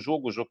tem nenhum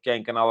jogo. O jogo que há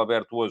em canal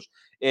aberto hoje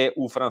é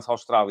o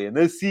França-Austrália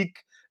na SIC.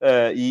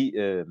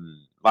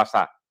 Lá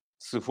está.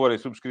 Se forem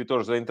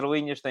subscritores da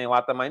Entrelinhas, têm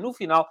lá também. No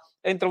final,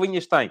 a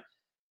Entrelinhas tem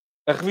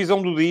a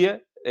revisão do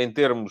dia, em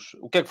termos...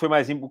 O que é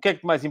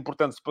que mais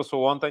importante se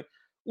passou ontem?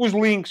 Os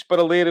links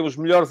para lerem os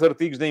melhores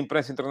artigos da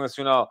imprensa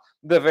internacional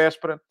da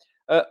véspera.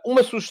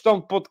 Uma sugestão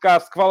de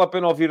podcast que vale a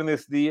pena ouvir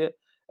nesse dia.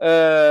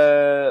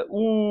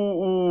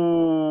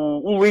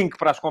 O link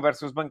para as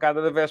conversas de bancada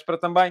da véspera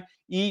também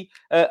e,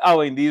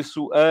 além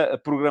disso, a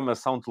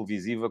programação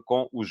televisiva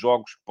com os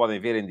jogos que podem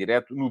ver em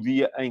direto no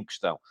dia em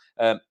questão.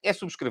 É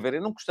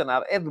subscreverem, não custa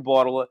nada, é de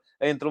borla,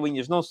 a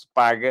entrelinhas não se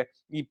paga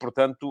e,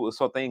 portanto,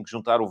 só têm que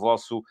juntar o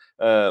vosso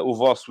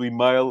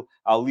e-mail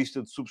à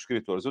lista de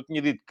subscritores. Eu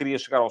tinha dito que queria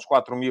chegar aos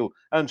 4.000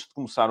 antes de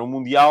começar o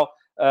Mundial.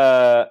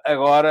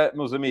 Agora,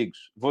 meus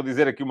amigos, vou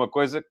dizer aqui uma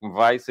coisa que me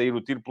vai sair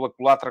o tiro pela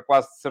culatra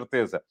quase de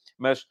certeza,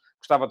 mas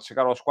gostava de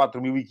chegar aos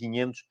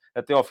 4.500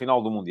 até ao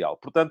final do Mundial.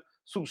 Portanto,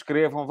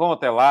 subscrevam, vão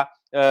até lá.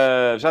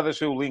 Já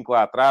deixei o link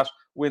lá atrás.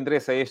 O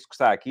endereço é este que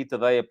está aqui,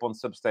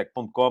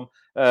 tadeia.substack.com.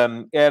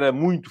 Era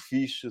muito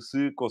fixe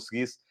se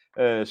conseguisse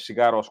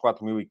chegar aos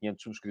 4.500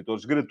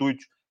 subscritores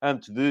gratuitos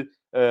antes de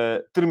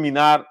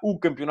terminar o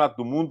Campeonato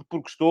do Mundo,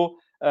 porque estou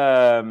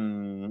a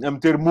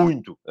meter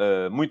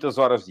muitas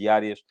horas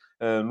diárias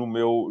no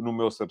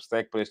meu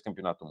Substack para este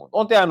Campeonato do Mundo.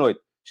 Ontem à noite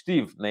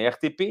estive na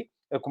RTP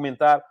a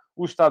comentar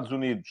os Estados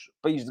Unidos,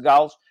 País de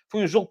Gales.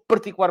 Foi um jogo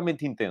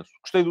particularmente intenso.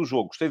 Gostei do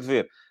jogo, gostei de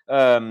ver.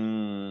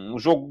 Um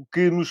jogo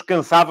que nos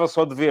cansava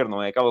só de ver,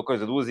 não é? Aquela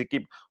coisa, duas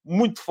equipes,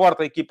 muito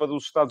forte a equipa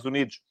dos Estados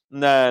Unidos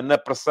na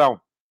pressão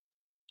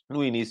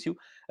no início.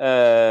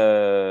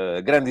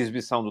 Grande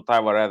exibição do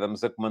Tyler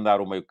Adams a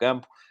comandar o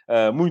meio-campo.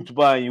 Muito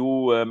bem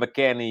o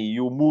McKennie e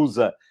o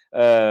Musa,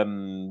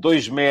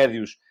 dois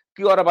médios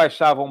que ora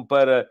baixavam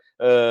para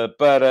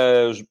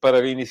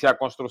iniciar a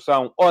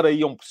construção, ora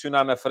iam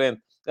pressionar na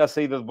frente a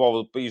saída de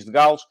bola do País de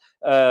Gales.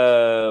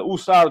 O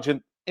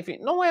Sargent, enfim,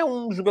 não é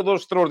um jogador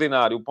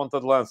extraordinário, o ponta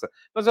de lança,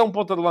 mas é um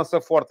ponta de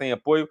lança forte em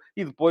apoio.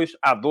 E depois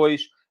há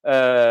dois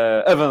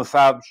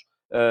avançados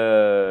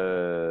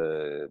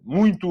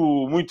muito,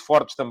 muito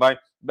fortes também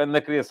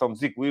na criação de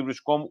desequilíbrios,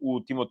 como o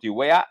Timothy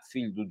Weah,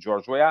 filho do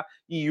George Weah,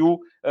 e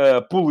o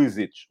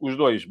Pulisic. Os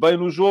dois bem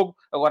no jogo.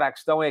 Agora, a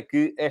questão é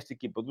que esta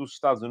equipa dos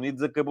Estados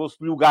Unidos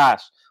acabou-se-lhe o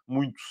gás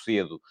muito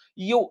cedo.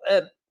 E eu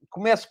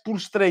começo por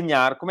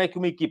estranhar como é que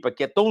uma equipa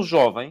que é tão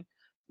jovem,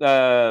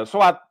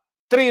 só há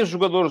 3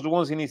 jogadores do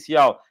 11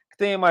 inicial que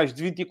têm mais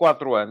de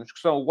 24 anos, que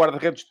são o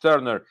guarda-redes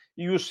Turner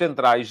e os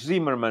centrais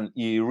Zimmerman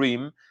e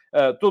Ream.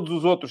 Todos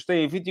os outros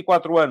têm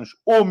 24 anos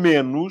ou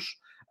menos.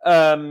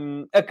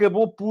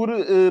 Acabou por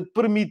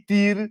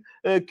permitir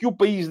que o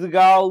País de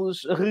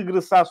Gales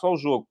regressasse ao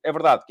jogo. É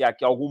verdade que há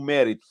aqui algum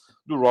mérito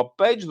do Rob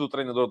Page, do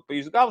treinador do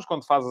País de Gales,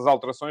 quando faz as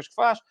alterações que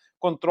faz,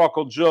 quando troca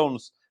o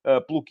Jones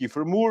pelo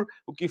Kiefer Moore.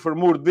 O Kiefer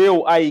Moore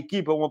deu à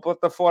equipa uma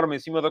plataforma em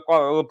cima da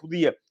qual ela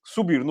podia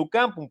subir no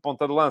campo, um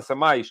ponta de lança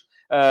mais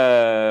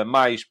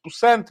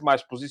possante,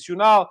 mais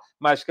posicional,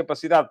 mais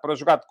capacidade para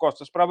jogar de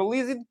costas para a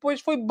baliza, e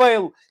depois foi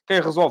Bale quem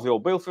resolveu.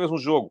 Bale fez um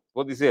jogo,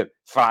 vou dizer,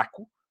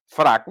 fraco,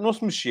 não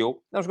se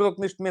mexeu. É um jogador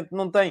que neste momento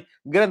não tem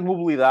grande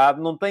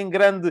mobilidade, não tem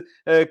grande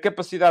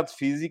capacidade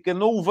física,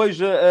 não o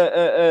vejo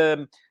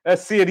a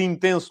ser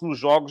intenso nos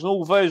jogos, não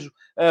o vejo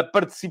a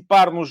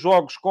participar nos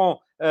jogos com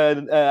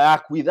a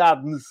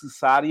acuidade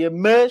necessária,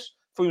 mas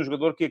foi um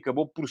jogador que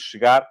acabou por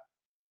chegar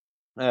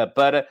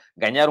para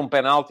ganhar um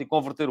penalti,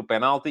 converter o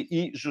penalti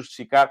e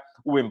justificar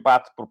o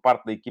empate por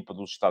parte da equipa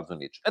dos Estados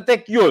Unidos. Até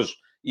que hoje,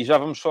 e já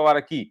vamos falar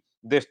aqui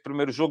deste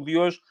primeiro jogo de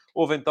hoje,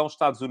 houve então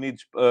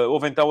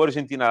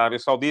Argentina, Arábia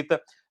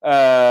Saudita.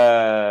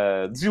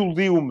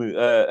 Desiludiu-me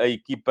a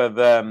equipa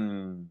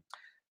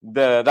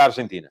da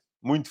Argentina.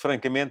 Muito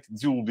francamente,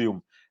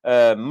 desiludiu-me.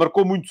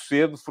 Marcou muito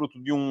cedo,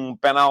 fruto de um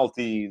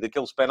penalti,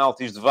 daqueles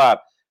penaltis de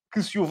VAR,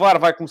 que se o VAR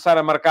vai começar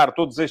a marcar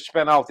todos estes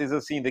penaltis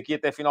assim, daqui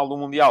até a final do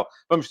Mundial,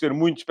 vamos ter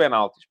muitos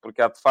penaltis,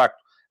 porque há, de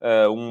facto,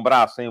 um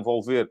braço a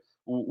envolver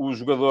o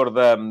jogador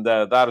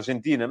da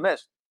Argentina,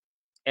 mas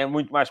é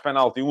muito mais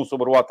penalti um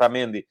sobre o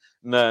Otamendi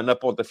na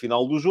ponta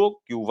final do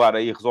jogo, que o VAR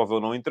aí resolveu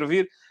não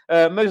intervir.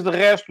 Mas de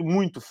resto,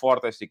 muito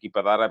forte esta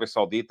equipa da Arábia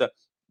Saudita.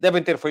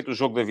 Devem ter feito o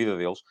jogo da vida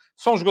deles.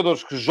 São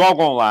jogadores que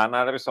jogam lá na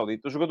Arábia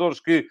Saudita, jogadores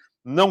que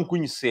não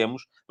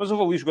conhecemos, mas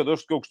houve ali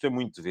jogadores que eu gostei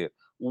muito de ver.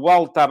 O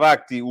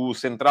Al-Tabakti, o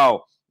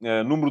central,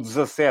 número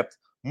 17,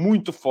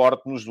 muito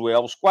forte nos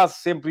duelos, quase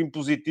sempre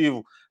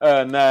impositivo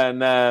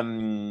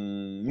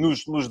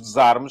nos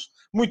desarmes.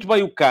 Muito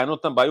bem o Cano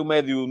também, o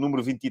médio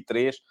número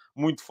 23,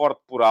 muito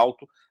forte por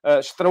alto.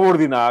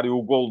 Extraordinário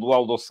o golo do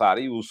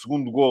Al-Dossari, o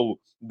segundo golo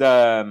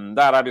da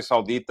Arábia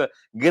Saudita.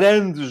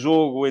 Grande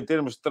jogo em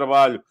termos de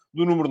trabalho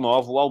do número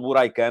 9, o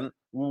Al-Buraikan,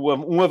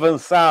 um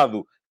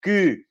avançado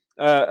que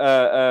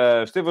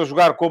esteve a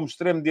jogar como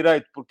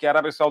extremo-direito, porque a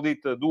Arábia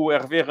Saudita do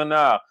Hervé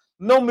Renard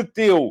não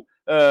meteu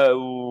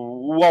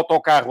o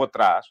autocarro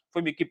atrás.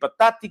 Foi uma equipa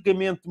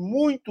taticamente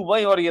muito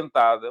bem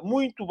orientada,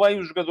 muito bem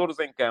os jogadores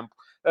em campo.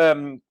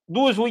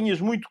 Duas linhas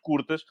muito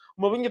curtas,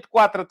 uma linha de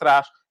 4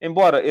 atrás,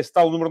 embora esse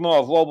tal número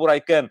 9, o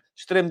Alboraican,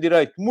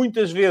 extremo-direito,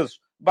 muitas vezes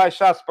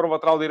baixasse para o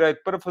lateral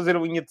direito para fazer a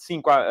linha de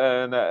 5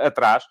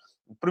 atrás,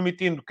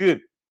 permitindo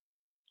que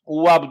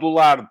o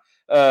Abdullah,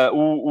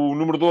 o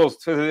número 12,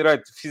 defesa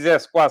direito,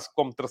 fizesse quase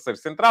como terceiro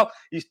central.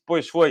 Isto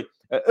depois foi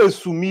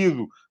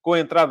assumido com a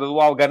entrada do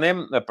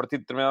Al-Ghanem, a partir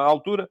de determinada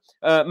altura.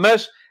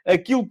 Mas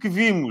aquilo que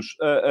vimos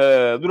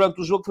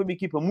durante o jogo foi uma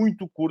equipa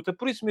muito curta,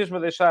 por isso mesmo a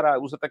deixar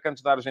os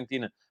atacantes da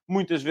Argentina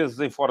muitas vezes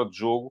em fora de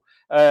jogo.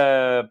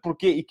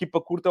 Porque equipa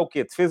curta é o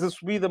quê? Defesa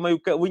subida,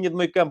 linha de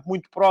meio campo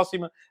muito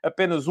próxima,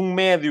 apenas um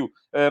médio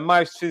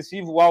mais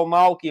defensivo, o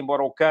Al-Mal, que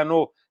embora o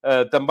Cano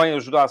também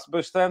ajudasse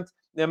bastante,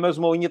 mas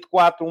uma linha de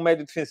 4, um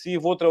médio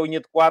defensivo, outra linha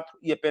de 4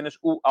 e apenas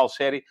o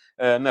Al-Sheri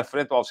na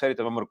frente. O Al-Sheri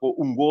também marcou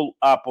um golo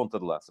à ponta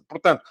de lança.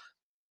 Portanto,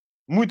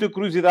 muita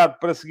curiosidade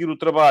para seguir o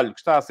trabalho que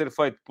está a ser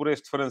feito por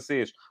este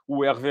francês,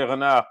 o Hervé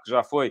Renard, que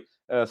já foi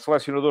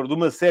selecionador de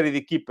uma série de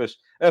equipas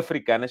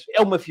africanas.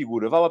 É uma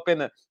figura. Vale a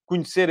pena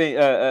conhecerem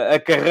a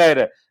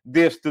carreira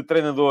deste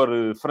treinador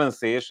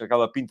francês,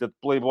 aquela pinta de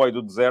playboy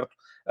do deserto.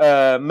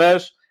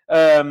 Mas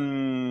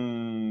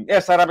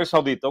essa Arábia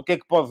Saudita, o que é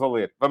que pode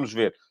valer? Vamos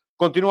ver.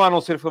 Continua a não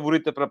ser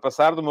favorita para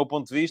passar, do meu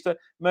ponto de vista,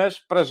 mas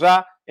para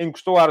já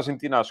encostou a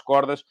Argentina às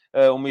cordas,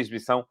 uma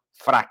exibição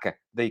fraca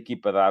da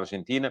equipa da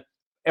Argentina.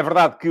 É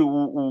verdade que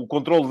o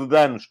controle de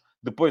danos,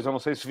 depois, eu não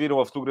sei se viram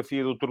a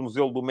fotografia do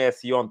tornozelo do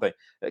Messi ontem,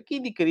 que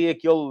indicaria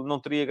que ele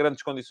não teria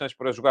grandes condições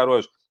para jogar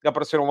hoje.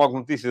 Apareceram logo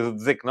notícias a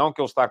dizer que não, que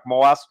ele está como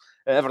ao aço.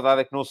 A verdade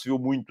é que não se viu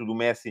muito do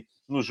Messi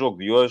no jogo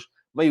de hoje.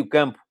 Meio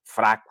campo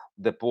fraco,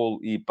 Da Polo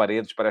e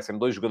Paredes, parecem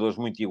dois jogadores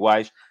muito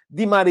iguais.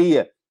 Di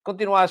Maria,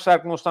 continuo a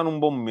achar que não está num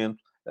bom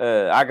momento,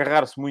 a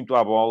agarrar-se muito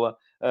à bola.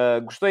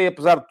 Gostei,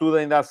 apesar de tudo,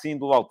 ainda assim,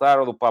 do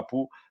Lautaro, do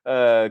Papu,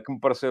 que me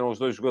pareceram os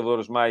dois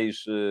jogadores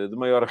de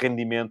maior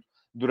rendimento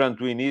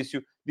durante o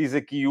início. Diz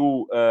aqui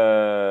o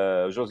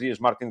Josias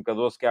Martins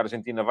Cardoso que a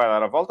Argentina vai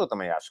dar a volta. Eu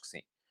também acho que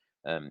sim.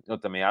 Eu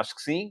também acho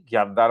que sim, que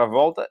há de dar a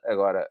volta.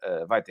 Agora,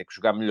 vai ter que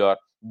jogar melhor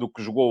do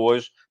que jogou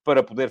hoje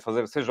para poder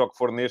fazer, seja o que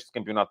for, neste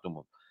Campeonato do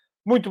Mundo.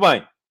 Muito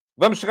bem.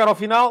 Vamos chegar ao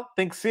final.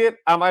 Tem que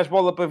ser. Há mais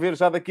bola para ver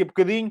já daqui a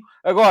bocadinho.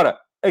 Agora,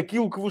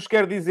 aquilo que vos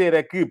quero dizer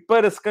é que,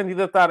 para se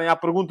candidatarem à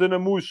pergunta na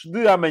MUS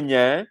de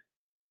amanhã,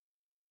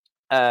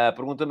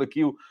 pergunta-me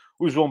aqui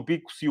o João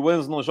Pico se o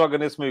Enzo não joga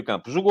nesse meio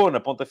campo. Jogou na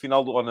ponta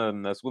final, ou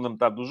na segunda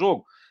metade do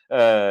jogo,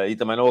 e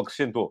também não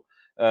acrescentou.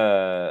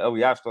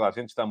 Aliás, toda a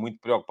gente está muito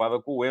preocupada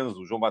com o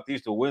Enzo, o João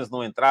Batista. O Enzo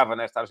não entrava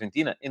nesta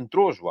Argentina.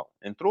 Entrou, João.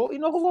 Entrou e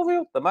não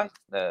resolveu também.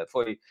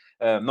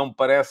 Não me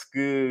parece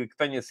que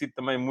tenha sido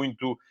também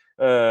muito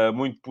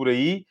por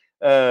aí.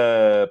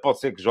 Pode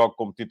ser que jogue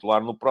como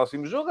titular no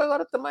próximo jogo.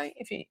 Agora também,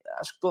 enfim,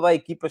 acho que toda a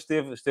equipa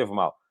esteve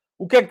mal.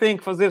 O que é que têm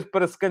que fazer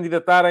para se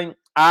candidatarem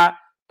à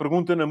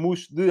pergunta na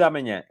MUS de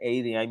amanhã? É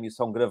irem à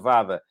emissão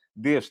gravada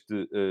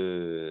deste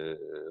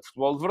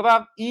Futebol de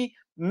Verdade e,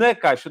 na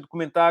caixa de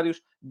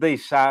comentários,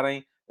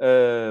 deixarem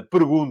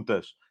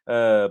perguntas.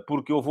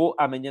 Porque eu vou,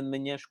 amanhã de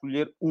manhã,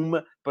 escolher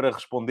uma para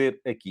responder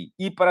aqui.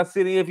 E para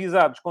serem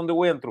avisados, quando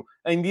eu entro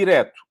em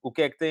direto, o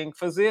que é que têm que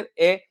fazer?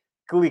 É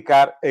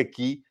clicar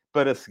aqui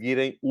para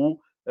seguirem o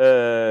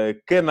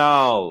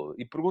canal.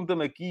 E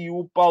pergunta-me aqui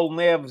o Paulo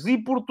Neves. E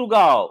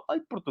Portugal?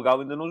 Ai, Portugal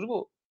ainda não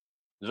jogou.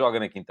 Joga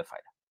na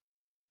quinta-feira.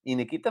 E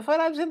na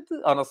quinta-feira a gente,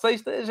 ou na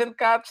sexta, a gente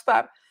cá há de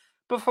estar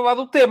para falar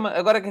do tema.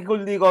 Agora, o que é que eu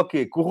lhe digo ao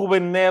quê? Que o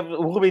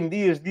Rubem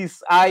Dias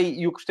disse ai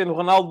e o Cristiano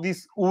Ronaldo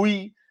disse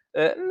ui.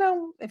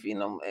 Não, enfim,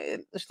 não,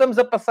 estamos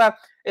a passar...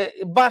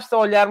 basta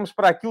olharmos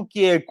para aquilo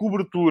que é a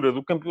cobertura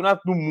do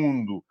Campeonato do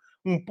Mundo,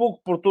 um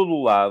pouco por todo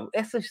o lado.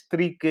 Essas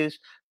tricas,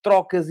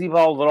 trocas e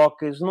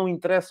baldrocas não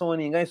interessam a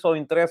ninguém, só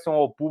interessam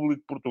ao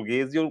público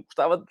português. E eu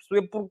gostava de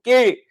perceber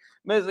porquê.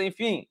 Mas,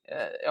 enfim,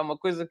 é uma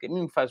coisa que a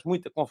mim me faz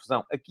muita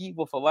confusão. Aqui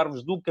vou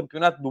falar-vos do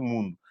Campeonato do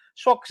Mundo.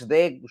 Choques de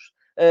egos,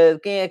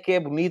 quem é que é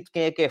bonito,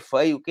 quem é que é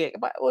feio, quem é...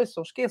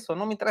 ouçam, esqueçam,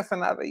 não me interessa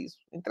nada isso.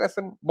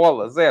 Interessa-me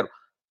bola, zero.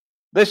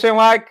 Deixem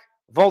like,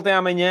 voltem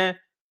amanhã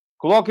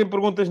Coloquem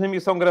perguntas na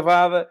emissão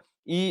gravada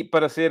e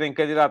para serem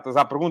candidatas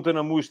à pergunta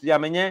na MUS de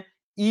amanhã.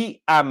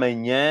 E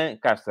amanhã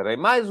cá estarei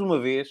mais uma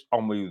vez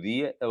ao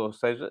meio-dia, ou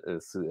seja,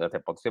 até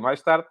pode ser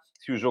mais tarde,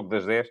 se o jogo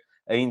das 10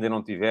 ainda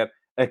não tiver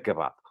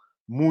acabado.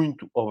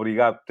 Muito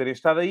obrigado por terem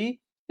estado aí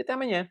e até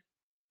amanhã.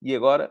 E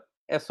agora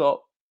é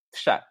só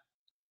fechar.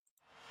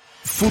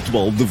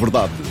 Futebol de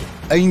Verdade,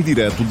 em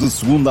direto de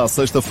segunda a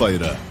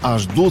sexta-feira,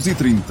 às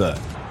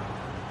 12h30.